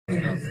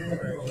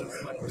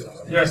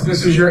Yes,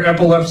 this is your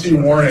epilepsy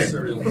warning.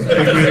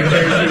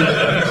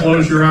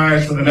 Close your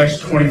eyes for the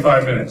next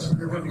 25 minutes.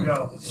 You're good to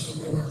go.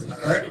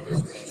 All right?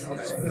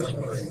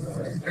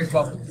 Thanks,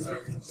 Bob.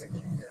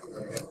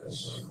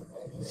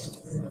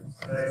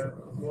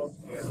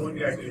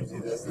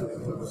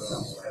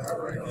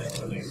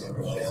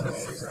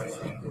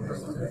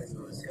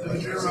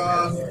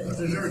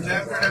 Does your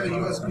adapter have a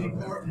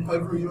USB port,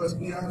 micro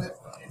USB on it?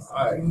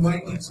 You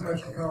might need some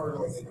extra power to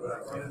do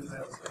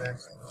it.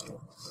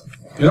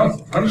 You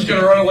know, I'm just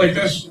going to run it like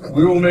this.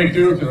 We will make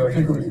do because I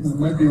think we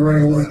might be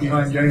running a little bit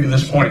behind getting to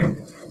this point.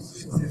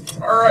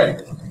 All right.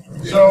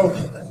 So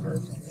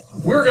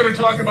we're going to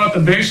talk about the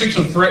basics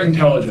of threat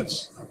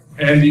intelligence.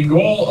 And the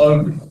goal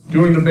of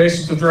doing the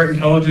basics of threat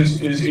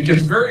intelligence is it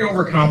gets very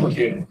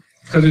overcomplicated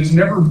because it's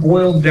never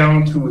boiled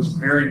down to its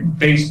very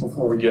base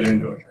before we get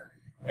into it.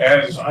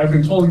 As I've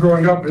been told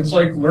growing up, it's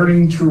like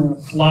learning to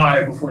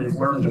fly before you've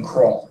learned to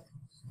crawl.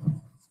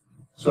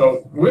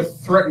 So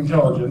with threat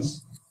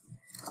intelligence,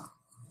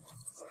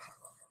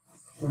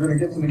 we're going to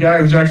get to the guy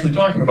who's actually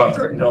talking about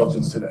threat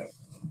intelligence today.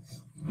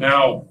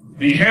 Now,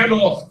 the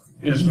handle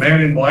is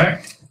Man in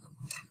Black.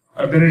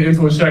 I've been in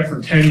InfoSec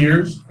for 10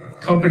 years.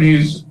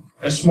 Companies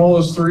as small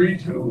as 3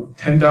 to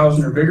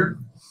 10,000 or bigger.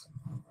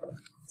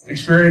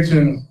 Experience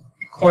in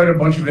quite a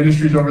bunch of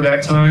industries over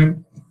that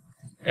time.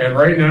 And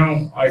right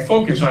now, I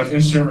focus on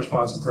incident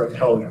response and threat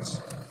intelligence.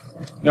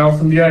 Now,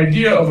 from the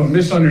idea of a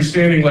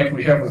misunderstanding like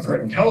we have with threat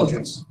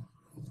intelligence,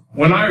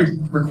 when I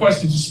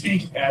requested to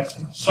speak at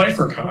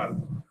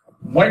CypherCon,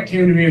 Mike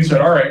came to me and said,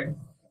 all right,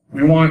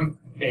 we want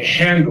a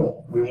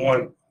handle.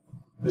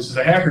 This is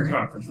a hacker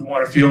conference. We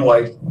want to feel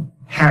like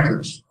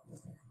hackers.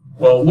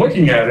 Well,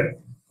 looking at it,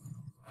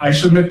 I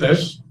submit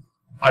this.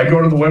 I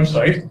go to the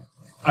website.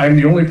 I'm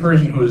the only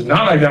person who is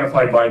not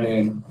identified by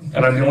name,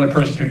 and I'm the only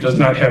person who does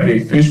not have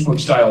a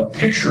Facebook-style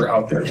picture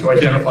out there to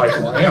identify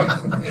who I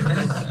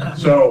am.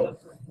 So,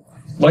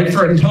 like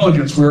threat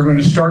intelligence, we're going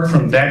to start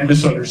from that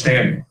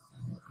misunderstanding.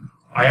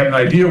 I had an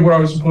idea of what I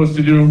was supposed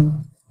to do,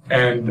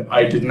 and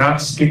I did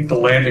not stick the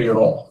landing at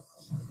all.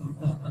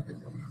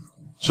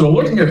 So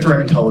looking at threat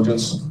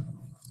intelligence,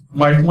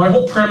 my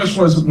whole premise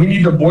was we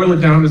need to boil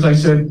it down, as I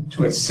said,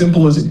 to as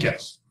simple as it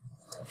gets.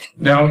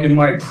 Now, in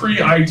my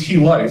pre-IT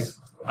life,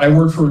 I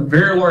worked for a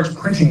very large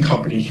printing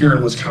company here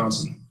in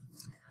Wisconsin.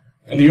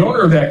 And the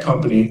owner of that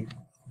company,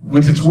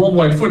 with its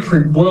worldwide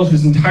footprint, boiled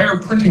his entire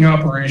printing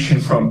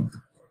operation from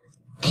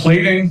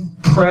plating,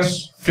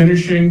 press,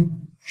 finishing,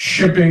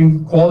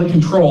 shipping, quality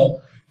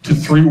control to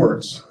 3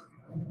 words: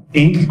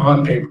 ink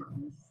on paper.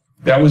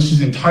 That was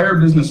his entire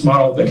business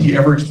model that he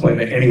ever explained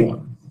to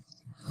anyone.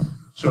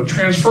 So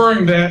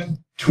transferring that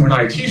to an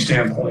IT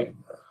standpoint,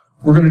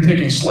 we're going to take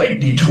a slight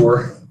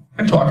detour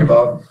and talk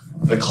about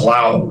the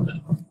cloud.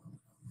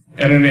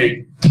 And in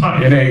a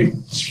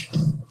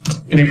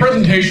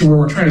presentation where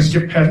we're trying to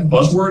skip past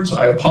buzzwords,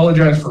 I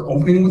apologize for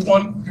opening with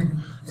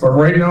one. But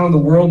right now in the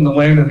world, in the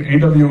land of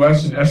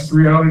AWS and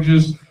S3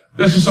 outages,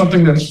 this is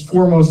something that's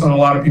foremost on a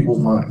lot of people's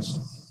minds.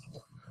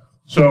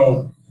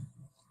 So,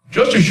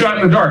 just a shot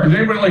in the dark. Does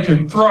anybody like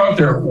to throw out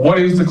there, what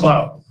is the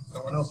cloud?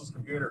 Someone else's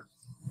computer.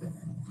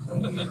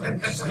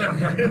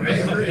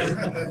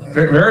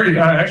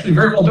 Actually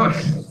very well done.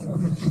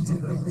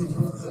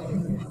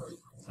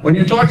 When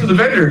you talk to the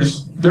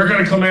vendors, they're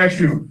going to come at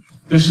you.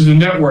 This is a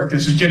network.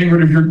 This is getting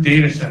rid of your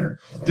data center.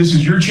 This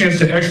is your chance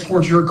to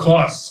export your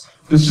costs.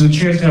 This is a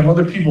chance to have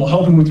other people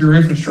helping with your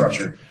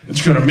infrastructure.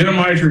 It's going to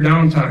minimize your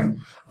downtime.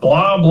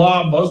 Blah,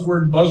 blah,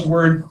 buzzword,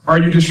 buzzword. Are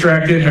you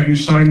distracted? Have you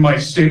signed my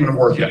statement of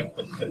work yet?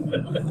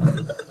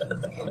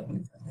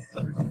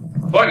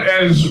 But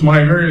as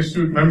my very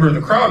astute member of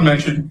the crowd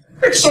mentioned,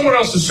 it's someone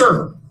else's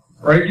server,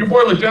 right? You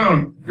boil it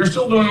down, you're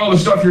still doing all the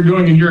stuff you're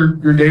doing in your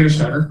data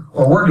center,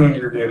 or we're doing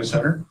in your data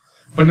center,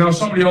 but now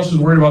somebody else is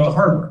worried about the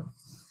hardware.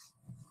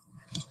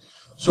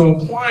 So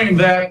applying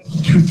that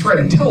to threat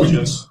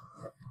intelligence,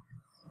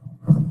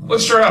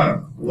 let's start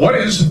out. What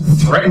is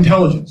threat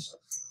intelligence?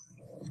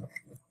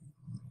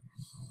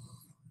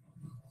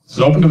 This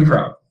is open to the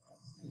crowd.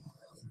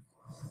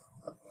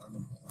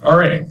 All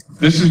right,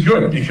 this is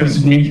good because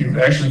it means you've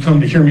actually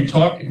come to hear me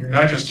talk and you're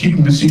not just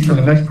keeping the seat for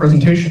the next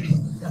presentation.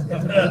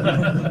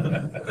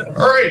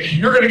 All right,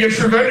 you're going to get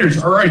your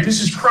vendors. All right, this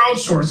is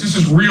crowdsourced. This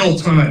is real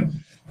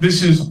time.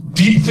 This is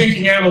deep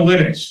thinking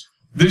analytics.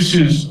 This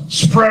is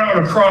spread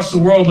out across the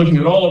world looking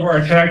at all of our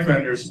attack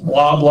vendors.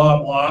 Blah,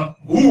 blah, blah.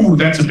 Ooh,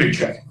 that's a big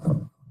check.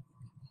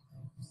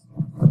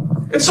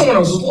 It's someone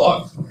else's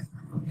log.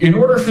 In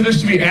order for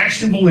this to be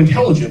actionable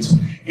intelligence,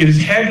 it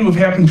has had to have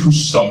happened to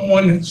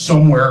someone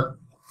somewhere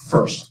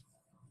first.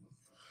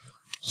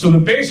 So the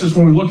basis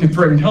when we look at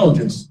threat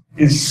intelligence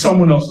is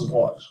someone else's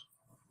logs.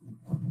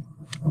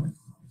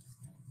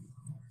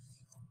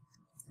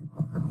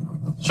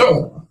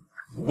 So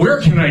where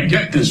can I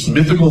get this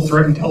mythical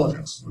threat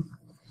intelligence?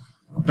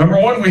 Number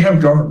one, we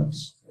have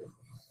governments.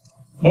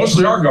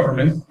 Mostly our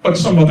government, but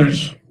some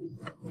others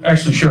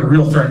actually share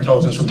real threat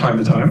intelligence from time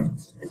to time.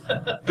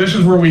 This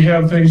is where we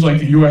have things like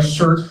the US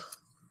CERT,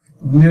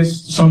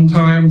 NIST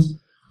sometimes,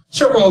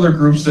 several other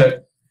groups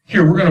that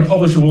here, we're going to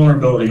publish a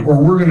vulnerability,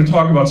 or we're going to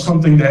talk about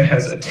something that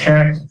has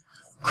attacked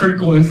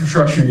critical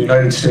infrastructure in the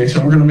United States,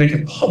 and we're going to make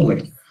it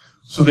public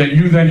so that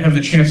you then have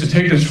the chance to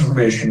take this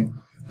information,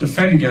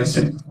 defend against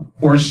it,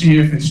 or see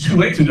if it's too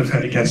late to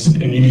defend against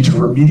it and you need to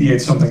remediate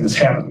something that's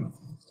happened.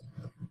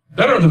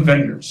 Then are the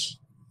vendors.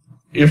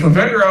 If a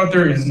vendor out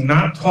there is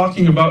not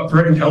talking about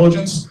threat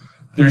intelligence,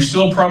 they're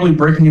still probably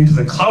breaking into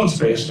the cloud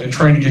space and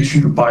trying to get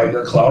you to buy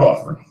their cloud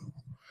offering.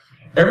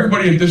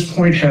 Everybody at this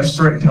point has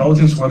threat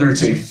intelligence, whether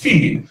it's a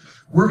feed.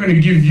 We're going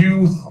to give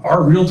you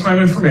our real-time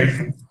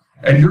information,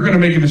 and you're going to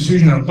make a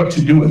decision on what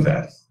to do with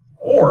that.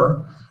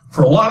 Or,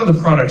 for a lot of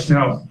the products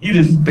now, it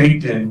is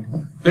baked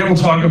in. They will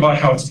talk about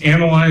how it's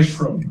analyzed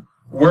from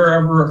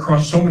wherever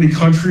across so many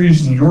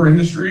countries in your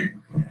industry,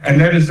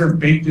 and that is their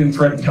baked-in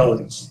threat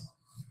intelligence.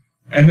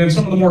 And then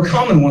some of the more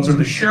common ones are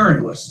the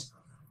sharing list.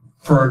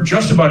 For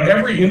just about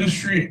every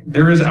industry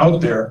there is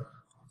out there,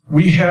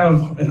 we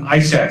have an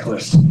ISAC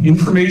list,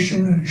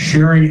 Information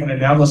Sharing and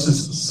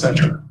Analysis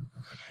Center.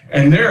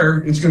 And there,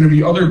 it's going to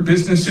be other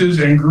businesses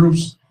and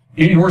groups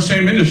in your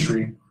same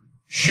industry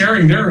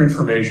sharing their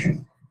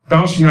information,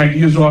 bouncing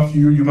ideas off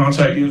you, you bounce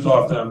ideas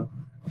off them,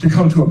 to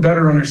come to a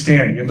better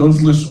understanding. And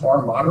those lists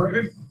are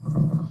moderated.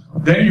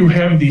 Then you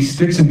have the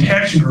sticks and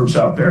taxi groups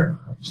out there.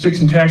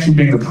 Sticks and taxi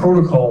being the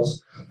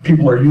protocols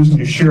people are using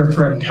to share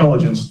threat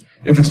intelligence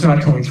if it's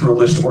not coming through a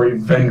list or a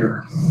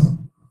vendor.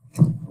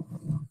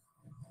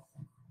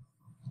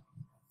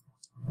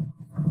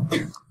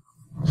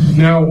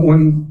 Now,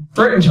 when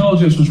threat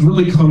intelligence was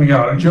really coming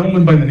out, a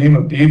gentleman by the name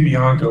of Dave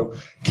Bianco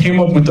came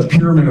up with the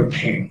pyramid of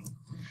pain.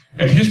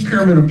 And his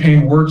pyramid of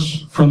pain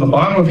works from the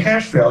bottom of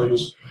hash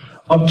values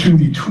up to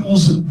the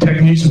tools,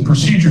 techniques, and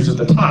procedures at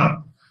the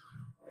top.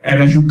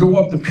 And as you go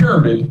up the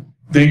pyramid,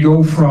 they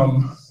go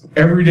from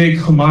everyday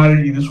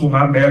commodity, this will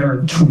not matter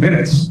in 2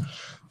 minutes,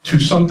 to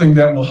something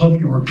that will help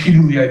you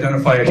repeatedly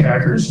identify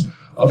attackers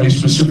of a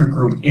specific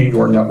group in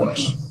your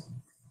networks.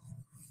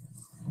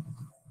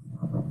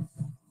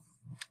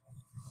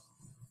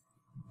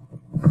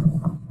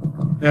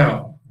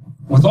 Now,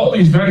 with all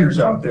these vendors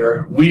out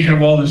there, we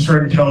have all this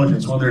threat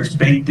intelligence, whether it's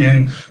baked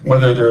in,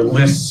 whether they're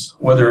lists,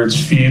 whether it's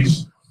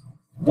feeds.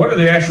 What are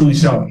they actually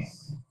selling?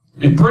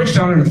 It breaks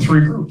down into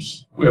 3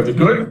 groups. We have the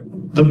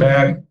good, the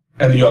bad,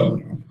 and the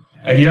ugly.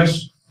 And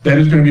yes, that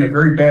is going to be a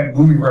very bad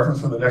movie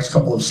reference for the next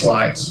couple of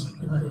slides.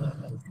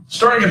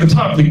 Starting at the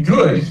top, the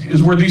good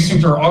is where these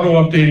things are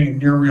auto-updating in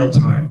near real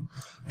time.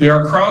 They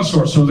are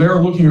crowdsourced, so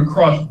they're looking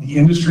across the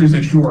industries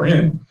that you are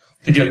in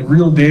to get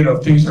real data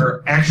of things that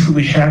are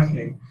actually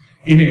happening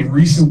in a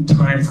recent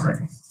time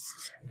frame.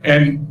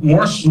 And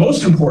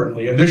most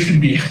importantly, and this should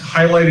be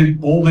highlighted,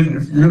 bolded, and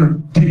if you're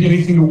going to take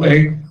anything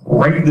away,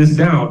 write this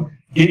down,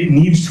 it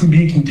needs to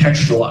be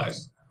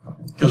contextualized.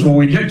 Because when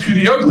we get to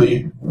the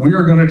ugly, we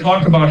are going to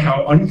talk about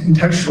how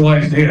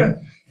uncontextualized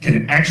data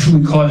can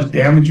actually cause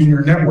damage in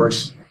your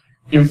networks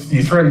if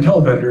the threat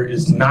intel vendor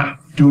is not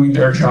doing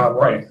their job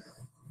right.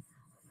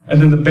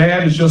 And then the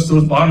bad is just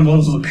those bottom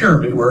levels of the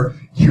pyramid where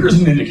here's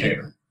an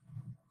indicator.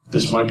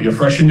 This might be a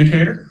fresh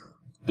indicator.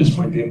 This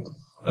might be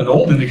an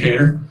old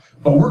indicator.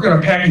 But we're going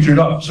to package it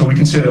up so we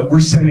can say that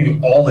we're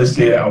sending all this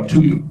data out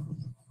to you.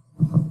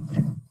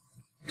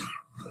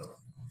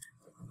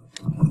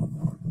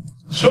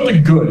 So the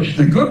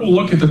good will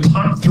look at the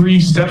top 3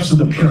 steps of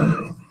the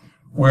pyramid,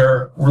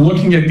 where we're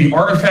looking at the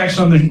artifacts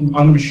on the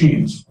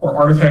machines or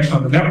artifacts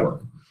on the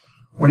network.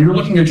 When you're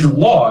looking at your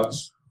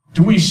logs,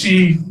 do we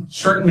see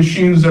certain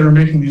machines that are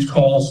making these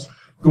calls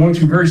going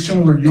to very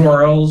similar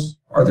URLs?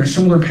 Are there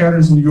similar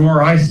patterns in the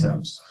URI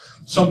stems?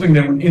 Something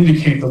that would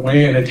indicate the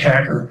way an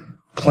attacker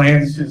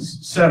plans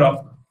his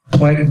setup,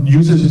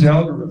 uses his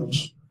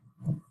algorithms.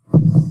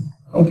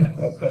 Okay,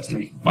 that's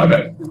me, my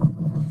bad.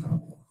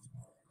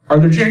 Are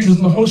there changes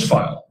in the host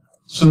file?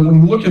 So that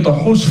when we look at the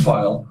host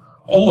file,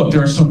 oh look,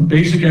 there are some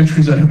basic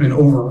entries that have been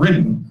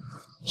overridden,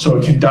 so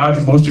it can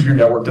dodge most of your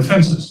network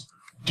defenses.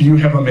 Do you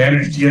have a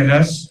managed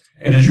DNS?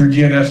 And is your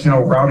DNS now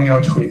routing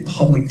out to a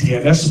public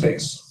DNS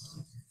space?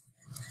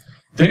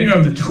 Then you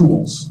have the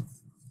tools.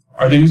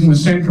 Are they using the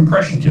same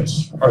compression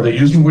kits? Are they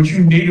using what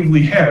you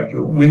natively have,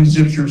 your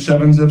WinZips, your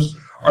 7-zips?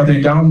 Are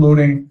they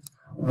downloading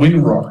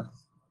WinRAR?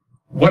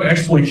 What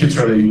exploit kits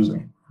are they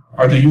using?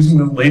 Are they using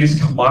the latest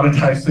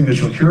commoditized thing that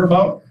you'll hear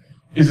about?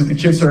 Is it the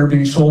kits that are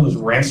being sold as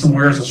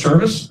ransomware as a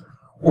service?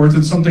 Or is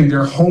it something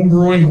they're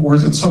homebrewing? Or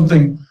is it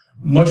something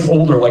much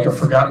older, like a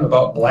forgotten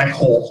about black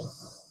hole?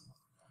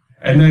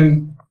 And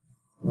then,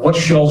 what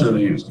shells are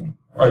they using?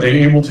 Are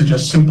they able to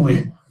just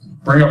simply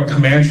bring up a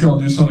command shell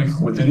and do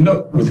something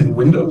within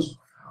Windows?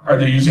 Are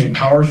they using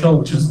PowerShell,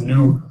 which is the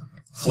new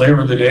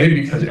flavor of the day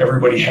because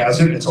everybody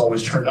has it, it's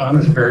always turned on,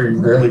 it's very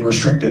rarely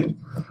restricted?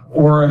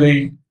 Or are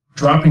they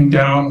dropping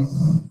down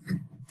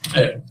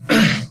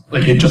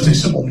like just a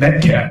simple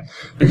netcat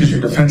because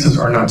your defenses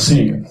are not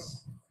seeing it?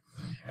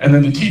 And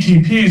then the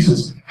TTPs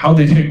is how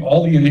they take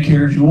all the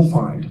indicators you will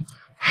find,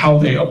 how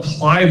they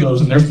apply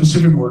those in their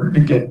specific order to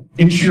get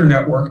into your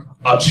network,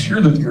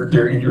 obscure that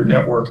they're in your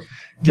network,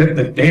 get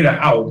the data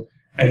out,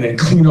 and then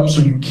clean up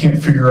so you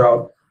can't figure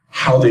out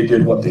how they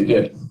did what they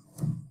did.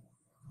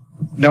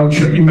 Now, it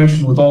should be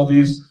mentioned with all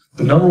these,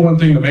 the number one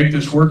thing to make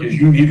this work is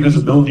you need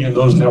visibility in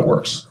those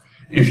networks.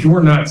 If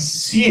you're not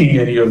seeing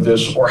any of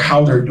this or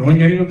how they're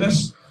doing any of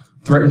this,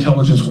 threat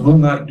intelligence will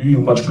not do you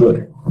much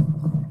good.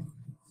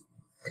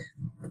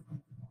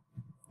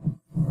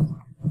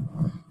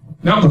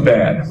 Now the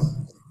bad.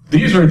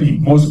 These are the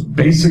most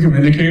basic of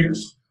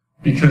indicators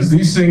because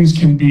these things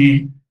can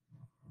be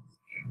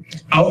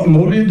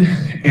outmoded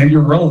and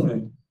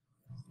irrelevant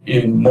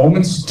in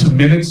moments to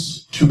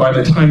minutes to by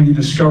the time you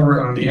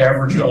discover on the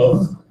average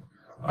of,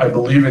 I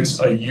believe it's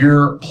a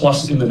year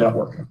plus in the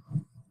network.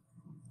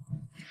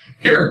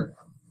 Here,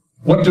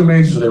 what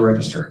domains do they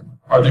register?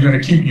 Are they going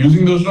to keep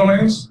using those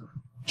domains?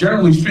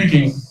 Generally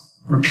speaking,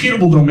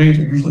 repeatable domains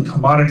are usually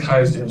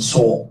commoditized and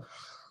sold.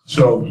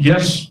 So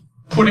yes,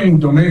 putting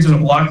domains in a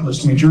block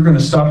list means you're going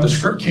to stop the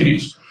script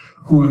kiddies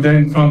who have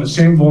then found the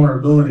same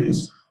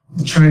vulnerabilities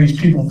the Chinese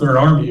People's Third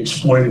Army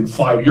exploited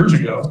 5 years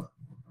ago.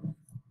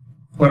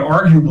 But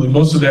arguably,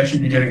 most of that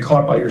should be getting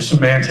caught by your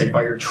Symantec,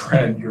 by your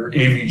Trend, your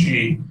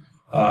AVG,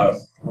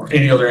 or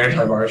any other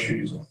antivirus you're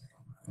using.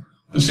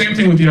 The same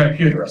thing with the IP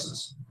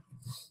addresses.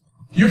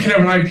 You can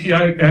have an IP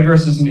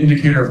address as an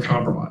indicator of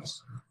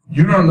compromise.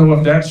 You don't know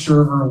if that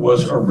server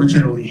was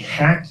originally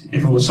hacked,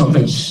 if it was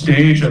something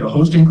staged at a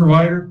hosting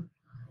provider,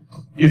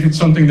 if it's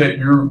something that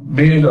you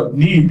may end up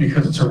need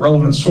because it's a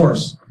relevant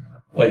source,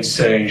 like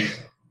say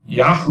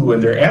Yahoo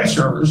and their ad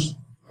servers,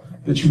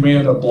 that you may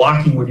end up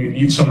blocking when you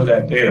need some of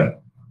that data.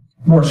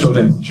 More so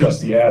than just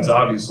the ads,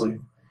 obviously.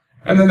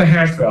 And then the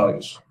hash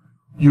values.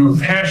 You've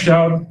hashed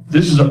out,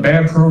 this is a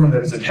bad program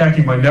that is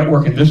attacking my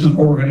network and this is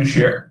what we're going to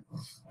share.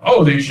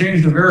 Oh, they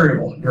changed a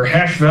variable. Your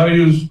hash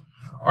values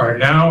are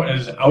now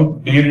as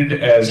outdated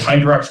as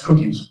Hydrox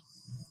cookies.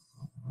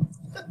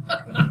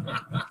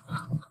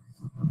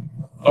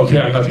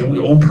 Okay, I'm not the only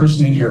old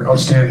person in here.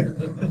 Outstanding.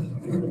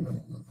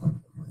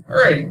 All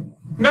right,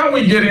 now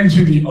we get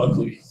into the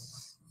ugly.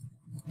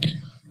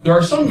 There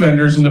are some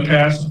vendors in the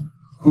past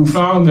who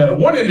found that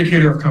one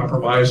indicator of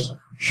compromise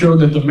showed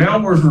that the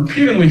malware is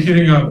repeatedly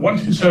hitting on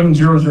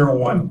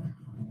 127001.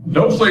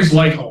 No place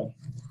like home.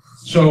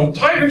 So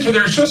tied into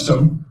their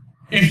system,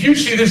 if you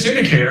see this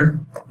indicator,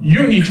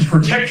 you need to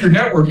protect your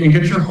network and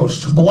get your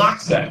host to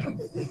block that.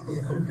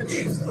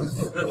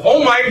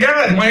 Oh my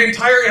God, my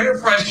entire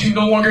enterprise can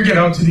no longer get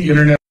out to the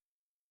internet.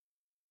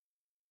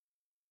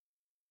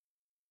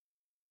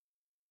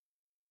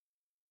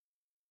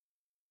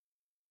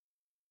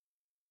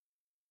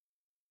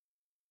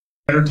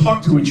 Or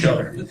talk to each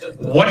other.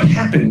 What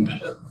happened?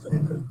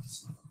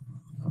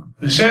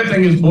 The sad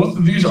thing is both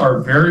of these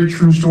are very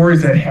true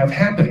stories that have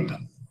happened.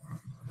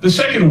 The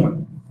second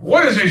one,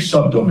 what is a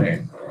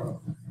subdomain?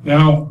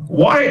 Now,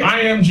 why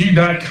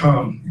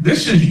img.com?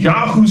 This is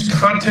Yahoo's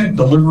content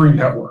delivery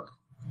network.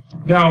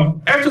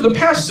 Now, after the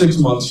past 6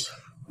 months,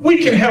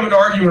 we can have an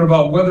argument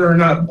about whether or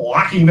not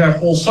blocking that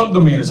whole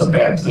subdomain is a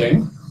bad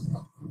thing.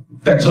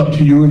 That's up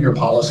to you and your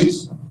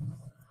policies.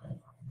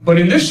 But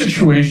in this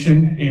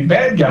situation, a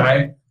bad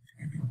guy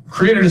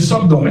created a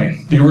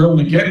subdomain. They were able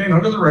to get in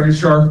under the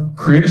registrar,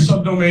 create a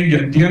subdomain,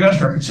 get a DNS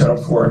record set up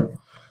for it.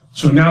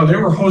 So now they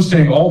were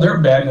hosting all their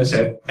badness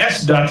at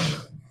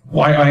s.yimg.com.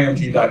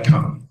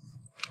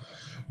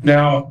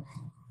 Now,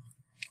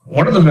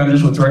 one of the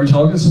vendors with threat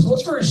intelligence says, well,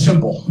 it's very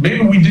simple.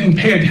 Maybe we didn't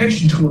pay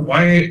attention to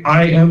what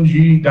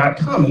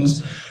yimg.com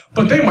is,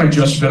 but they might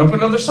just spin up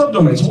another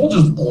subdomain, so we'll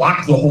just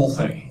block the whole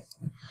thing.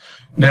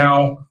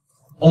 Now,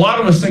 a lot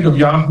of us think of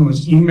Yahoo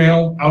as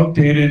email,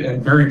 outdated,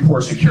 and very poor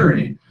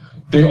security.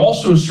 They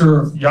also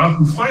serve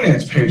Yahoo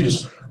Finance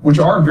pages, which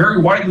are very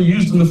widely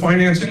used in the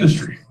finance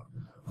industry.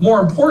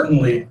 More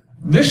importantly,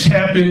 this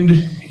happened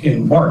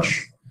in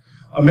March.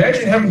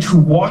 Imagine having to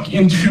walk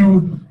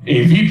into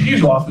a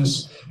VP's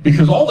office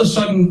because all of a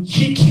sudden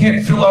he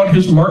can't fill out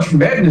his March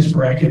Madness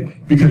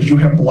bracket because you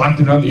have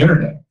blocked it on the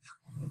internet.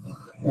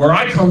 Where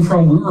I come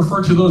from, we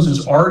refer to those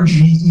as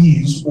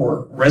RGEs,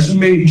 or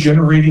resume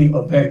generating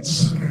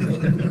events.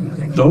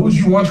 Those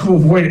you want to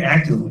avoid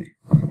actively.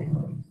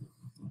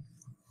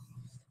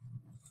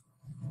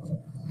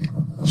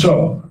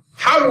 So,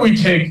 how do we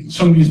take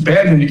some of these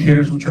bad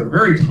indicators, which are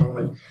very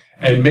common,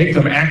 and make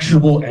them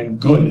actionable and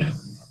good?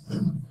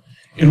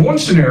 In one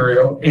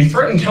scenario, a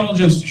threat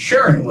intelligence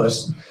sharing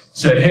list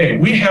said, hey,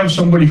 we have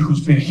somebody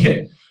who's been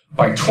hit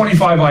by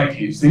 25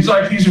 IPs. These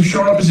IPs have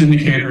shown up as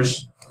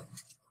indicators.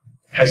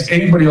 Has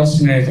anybody else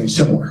seen anything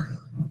similar?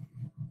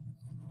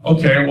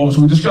 Okay, well, as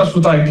we discussed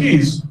with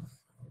IPs,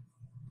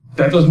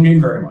 that doesn't mean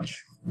very much.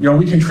 You know,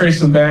 we can trace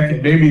them back,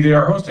 and maybe they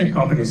are hosting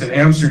companies in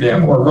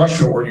Amsterdam or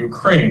Russia or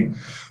Ukraine,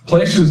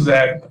 places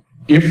that,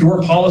 if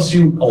your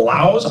policy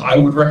allows, I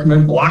would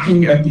recommend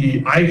blocking at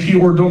the IP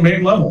or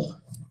domain level.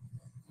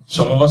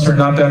 Some of us are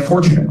not that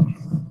fortunate.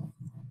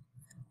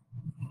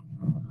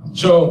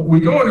 So we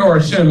go into our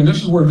SIM, and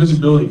this is where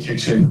visibility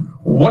kicks in.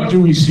 What do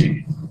we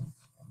see?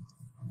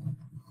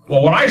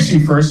 Well, what I see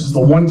first is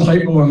the one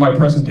typo in my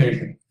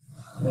presentation.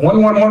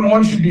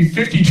 1111 should be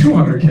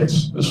 5,200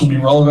 hits. This will be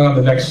relevant on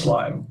the next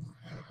slide.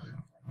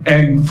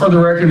 And for the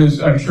record,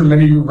 as I'm sure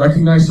many of you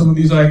recognize some of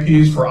these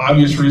IPs, for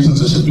obvious reasons,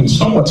 this has been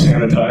somewhat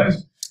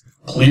sanitized.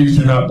 Please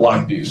do not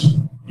block these.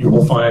 You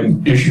will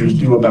find issues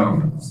do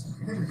abound.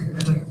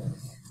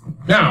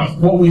 Now,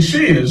 what we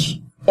see is,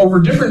 over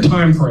different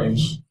time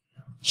frames,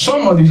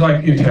 some of these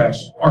IP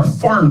attacks are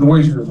far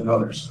noisier than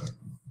others.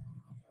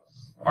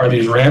 Are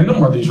these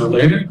random? Are these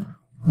related?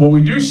 What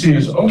we do see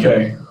is,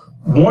 okay,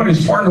 one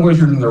is far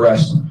noisier than the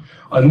rest.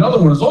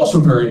 Another one is also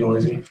very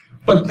noisy,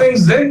 but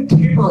things then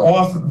taper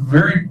off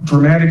very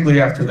dramatically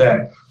after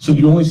that. So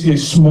you only see a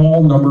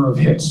small number of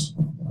hits.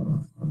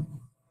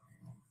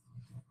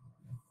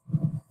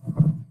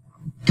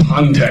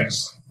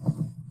 Context.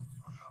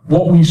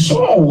 What we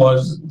saw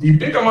was the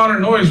big amount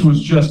of noise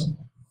was just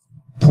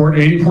port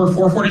 80, port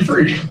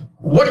 443.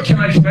 What can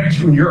I connect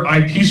to in your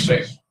IP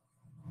space?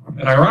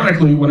 And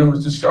ironically, when it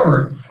was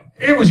discovered,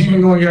 it was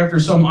even going after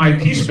some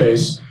IP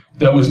space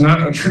that was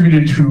not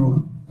attributed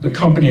to the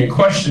company in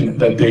question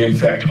that they in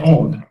fact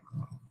owned.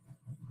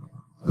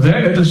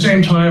 Then at the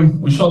same time,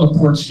 we saw the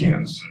port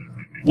scans.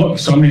 Look,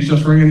 somebody's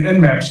just running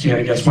an Nmap scan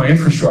against my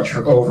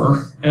infrastructure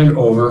over and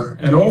over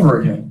and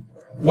over again.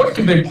 What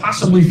could they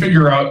possibly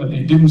figure out that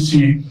they didn't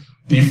see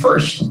the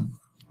first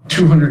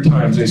 200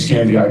 times they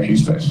scanned the IP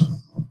space?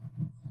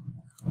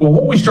 Well,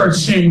 what we start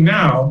seeing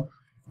now,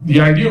 the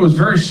idea was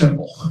very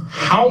simple.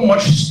 How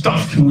much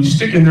stuff can we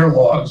stick in their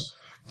logs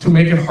to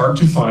make it hard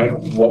to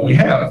find what we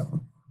have?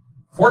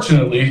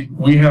 Fortunately,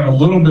 we have a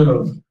little bit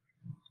of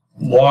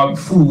log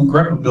foo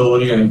grep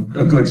ability and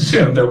a good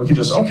SIM that we can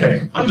just,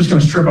 okay, I'm just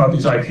going to strip out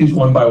these IPs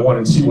one by one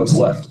and see what's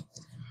left.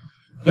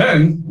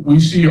 Then we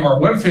see our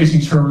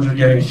web-facing servers are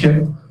getting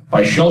hit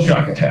by shell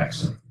shock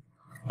attacks.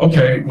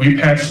 Okay, we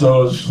patched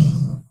those,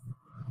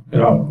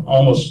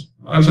 almost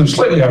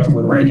slightly after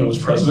when Reagan was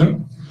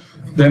president.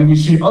 Then we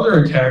see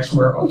other attacks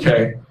where,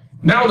 okay,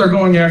 now they're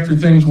going after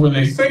things where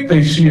they think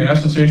they see an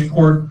SSH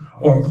port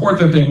or a port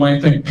that they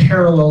might think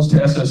parallels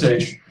to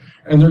SSH,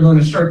 and they're going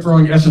to start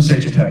throwing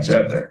SSH attacks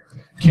at there.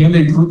 Can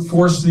they brute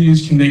force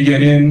these? Can they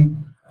get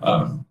in?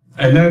 And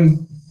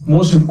then,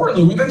 most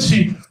importantly, we then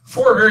see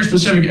 4 very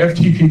specific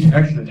FTP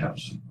connection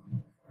attempts.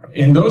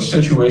 In those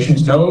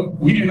situations, no,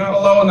 we do not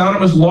allow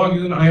anonymous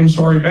login, I am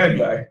sorry, bad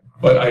guy,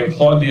 but I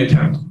applaud the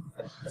attempt.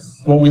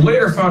 What we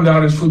later found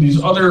out is for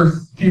these other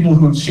people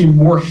who had seen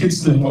more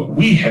hits than what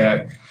we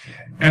had,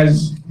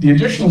 as the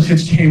additional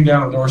hits came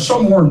down, there were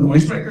some more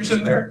noisemakers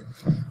in there,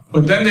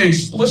 but then they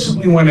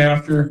explicitly went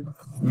after,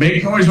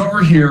 make noise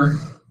over here,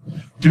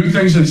 do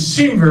things that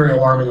seem very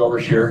alarming over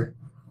here,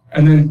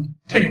 and then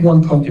take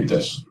one poke at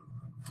this.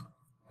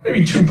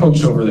 Maybe 2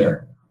 pokes over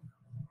there.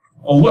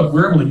 Oh look,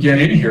 we're able to get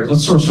in here,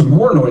 let's throw some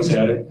more noise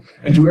at it,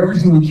 and do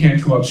everything we can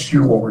to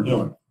obscure what we're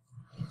doing.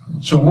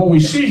 So what we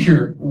see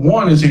here,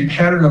 one is a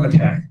pattern of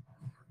attack.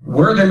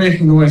 Where are they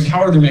making noise,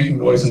 how are they making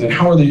noise, and then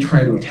how are they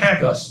trying to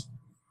attack us?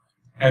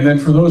 And then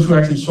for those who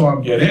actually saw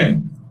them get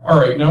in, all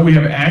right, now we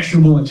have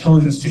actionable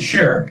intelligence to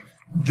share.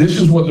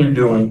 This is what they're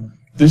doing.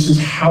 This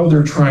is how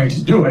they're trying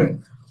to do it.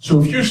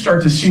 So if you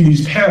start to see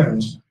these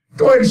patterns,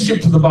 go ahead and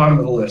skip to the bottom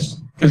of the list.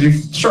 Because if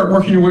you start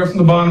working your way from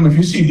the bottom, if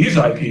you see these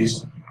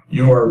IPs,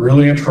 you are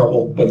really in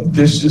trouble. But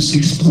this is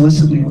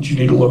explicitly what you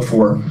need to look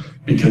for,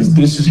 because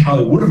this is how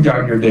they would have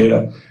gotten your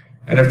data.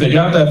 And if they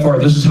got that far,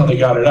 this is how they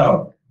got it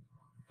out.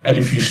 And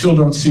if you still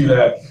don't see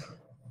that,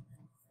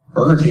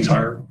 Burger King's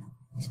hired.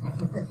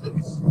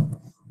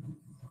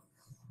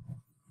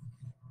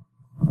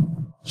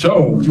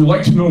 So, would you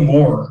like to know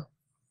more?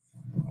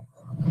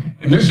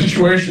 In this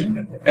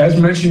situation, as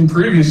mentioned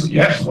previously,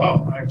 yes,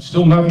 wow, I'm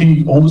still not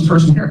the oldest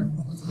person here.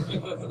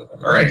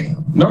 All right,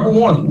 number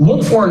 1,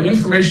 look for an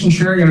information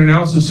sharing and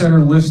analysis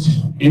center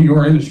list in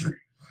your industry.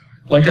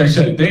 Like I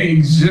said, they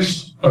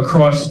exist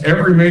across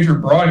every major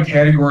broad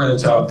category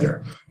that's out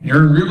there.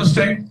 You're in real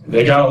estate,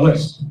 they got a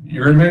list.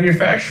 You're in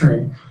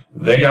manufacturing,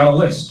 they got a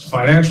list.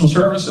 Financial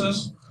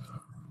services,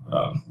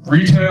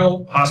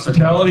 retail,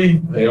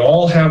 hospitality, they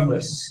all have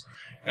lists.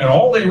 And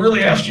all they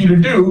really ask you to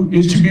do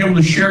is to be able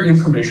to share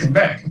information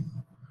back.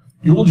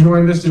 You will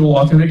join this, they will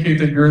authenticate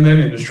that you're in that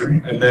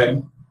industry, and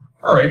then,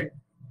 all right,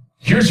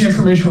 here's the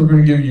information we're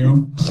going to give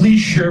you. Please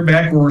share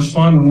back or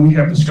respond when we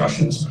have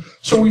discussions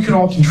so we can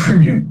all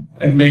contribute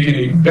and make it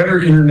a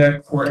better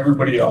internet for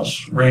everybody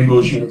else,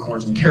 rainbows,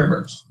 unicorns, and Care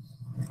Bears.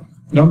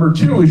 Number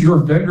 2 is your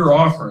vendor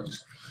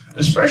offerings.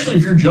 Especially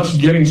if you're just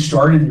getting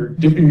started, you're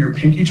dipping your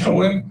pinky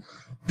toe in,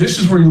 this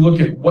is where you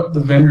look at what the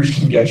vendors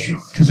can get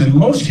you. Because in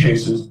most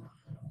cases,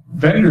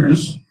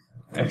 vendors,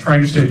 and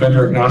trying to stay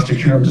vendor agnostic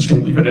here, I'm just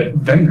going to leave it at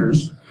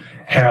vendors,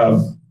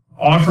 have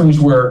offerings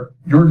where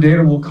your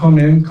data will come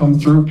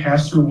through,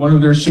 pass through one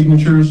of their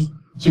signature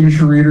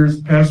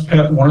readers, pass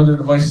one of their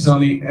devices on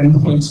the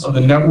endpoints of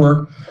the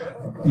network,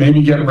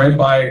 maybe get read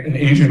by an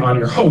agent on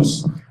your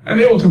host, and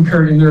they will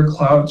compare it in their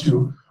cloud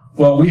to,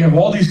 well, we have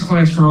all these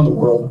clients around the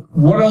world.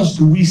 What else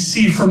do we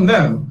see from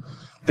them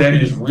that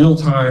is real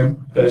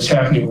time, that is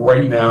happening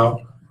right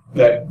now,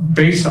 that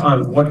based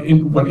on what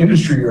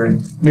industry you're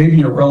in, may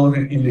be a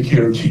relevant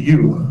indicator to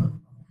you?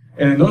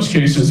 And in those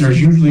cases, there's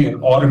usually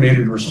an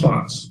automated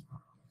response.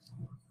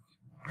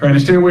 Trying to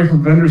stay away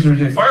from vendors,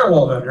 there's a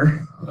firewall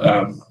vendor,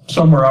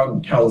 somewhere out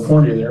in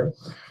California there,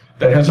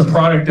 that has a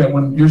product that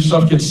when your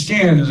stuff gets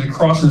scanned is it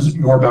crosses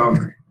your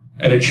boundary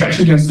and it checks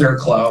against their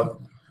cloud,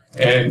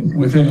 and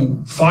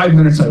within 5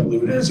 minutes, I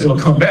believe it is, it'll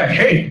come back,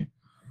 hey,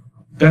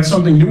 that's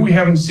something new we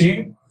haven't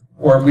seen,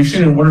 or we've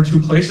seen it in 1 or 2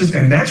 places,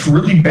 and that's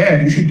really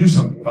bad, you should do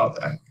something about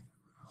that.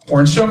 Or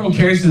in several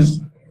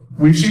cases,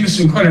 we've seen this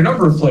in quite a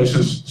number of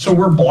places, so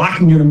we're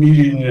blocking it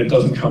immediately and it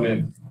doesn't come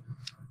in.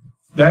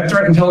 That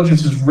threat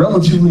intelligence is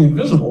relatively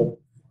invisible,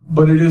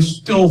 but it is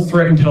still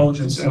threat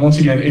intelligence, and once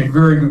again, a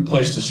very good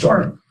place to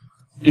start.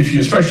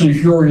 Especially if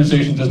your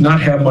organization does not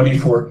have money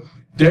for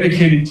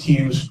dedicated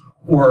teams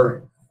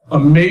or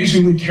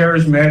amazingly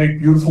charismatic,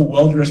 beautiful,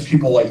 well-dressed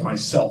people like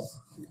myself.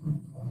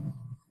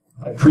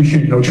 I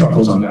appreciate no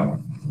chuckles on that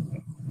one.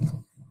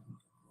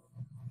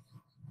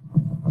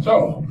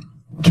 So,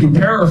 to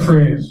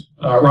paraphrase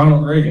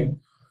Ronald Reagan,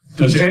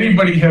 does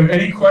anybody have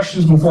any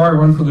questions before I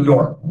run for the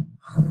door?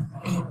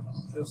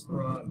 Just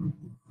run.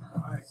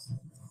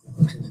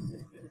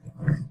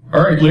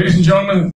 All right, ladies and gentlemen.